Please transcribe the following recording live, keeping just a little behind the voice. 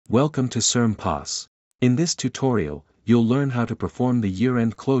Welcome to CermePOS. In this tutorial, you'll learn how to perform the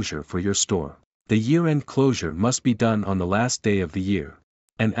year-end closure for your store. The year-end closure must be done on the last day of the year,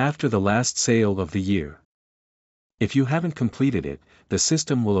 and after the last sale of the year. If you haven't completed it, the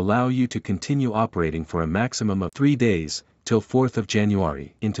system will allow you to continue operating for a maximum of 3 days, till 4th of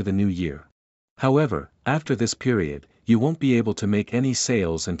January, into the new year. However, after this period, you won't be able to make any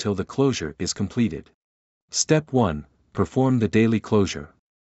sales until the closure is completed. Step 1. Perform the daily closure.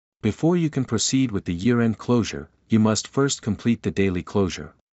 Before you can proceed with the year-end closure, you must first complete the daily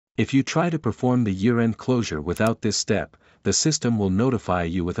closure. If you try to perform the year-end closure without this step, the system will notify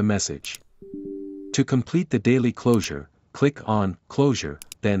you with a message. To complete the daily closure, click on Closure,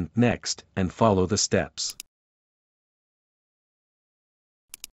 then Next, and follow the steps.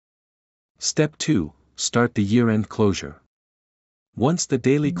 Step 2. Start the year-end closure. Once the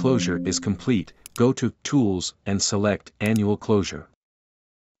daily closure is complete, go to Tools and select Annual Closure.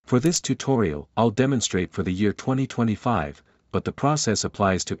 For this tutorial, I'll demonstrate for the year 2025, but the process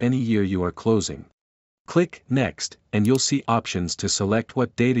applies to any year you are closing. Click Next, and you'll see options to select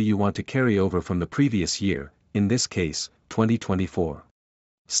what data you want to carry over from the previous year, in this case, 2024.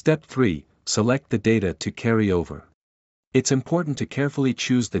 Step 3. Select the data to carry over. It's important to carefully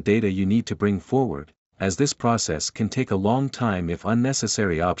choose the data you need to bring forward, as this process can take a long time if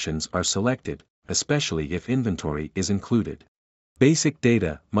unnecessary options are selected, especially if inventory is included. Basic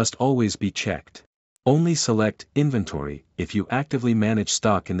data must always be checked. Only select Inventory if you actively manage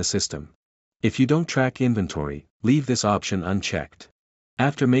stock in the system. If you don't track inventory, leave this option unchecked.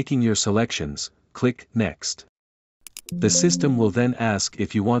 After making your selections, click Next. The system will then ask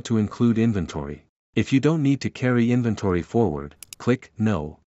if you want to include inventory. If you don't need to carry inventory forward, click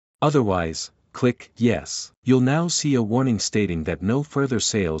No. Otherwise, click Yes. You'll now see a warning stating that no further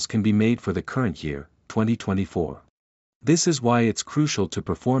sales can be made for the current year, 2024. This is why it's crucial to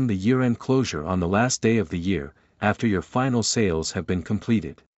perform the year-end closure on the last day of the year, after your final sales have been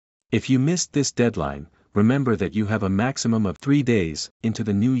completed. If you missed this deadline, remember that you have a maximum of 3 days into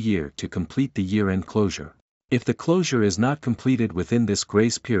the new year to complete the year-end closure. If the closure is not completed within this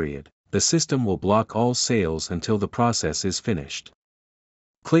grace period, the system will block all sales until the process is finished.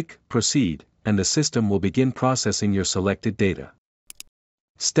 Click Proceed, and the system will begin processing your selected data.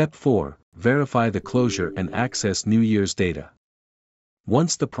 Step 4. Verify the closure and access New Year's data.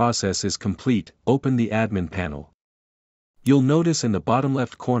 Once the process is complete, open the admin panel. You'll notice in the bottom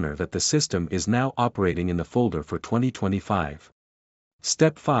left corner that the system is now operating in the folder for 2025.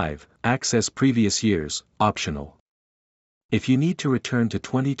 Step 5. Access previous years, optional. If you need to return to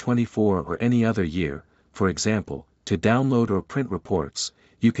 2024 or any other year, for example, to download or print reports,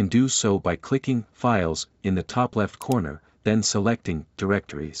 you can do so by clicking Files in the top left corner, then selecting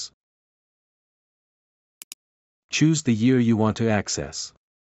Directories. Choose the year you want to access.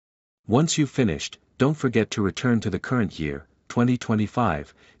 Once you've finished, don't forget to return to the current year,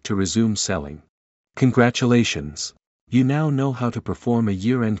 2025, to resume selling. Congratulations! You now know how to perform a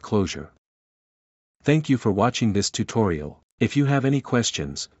year-end closure. Thank you for watching this tutorial. If you have any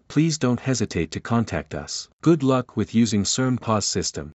questions, please don't hesitate to contact us. Good luck with using CermePOS system.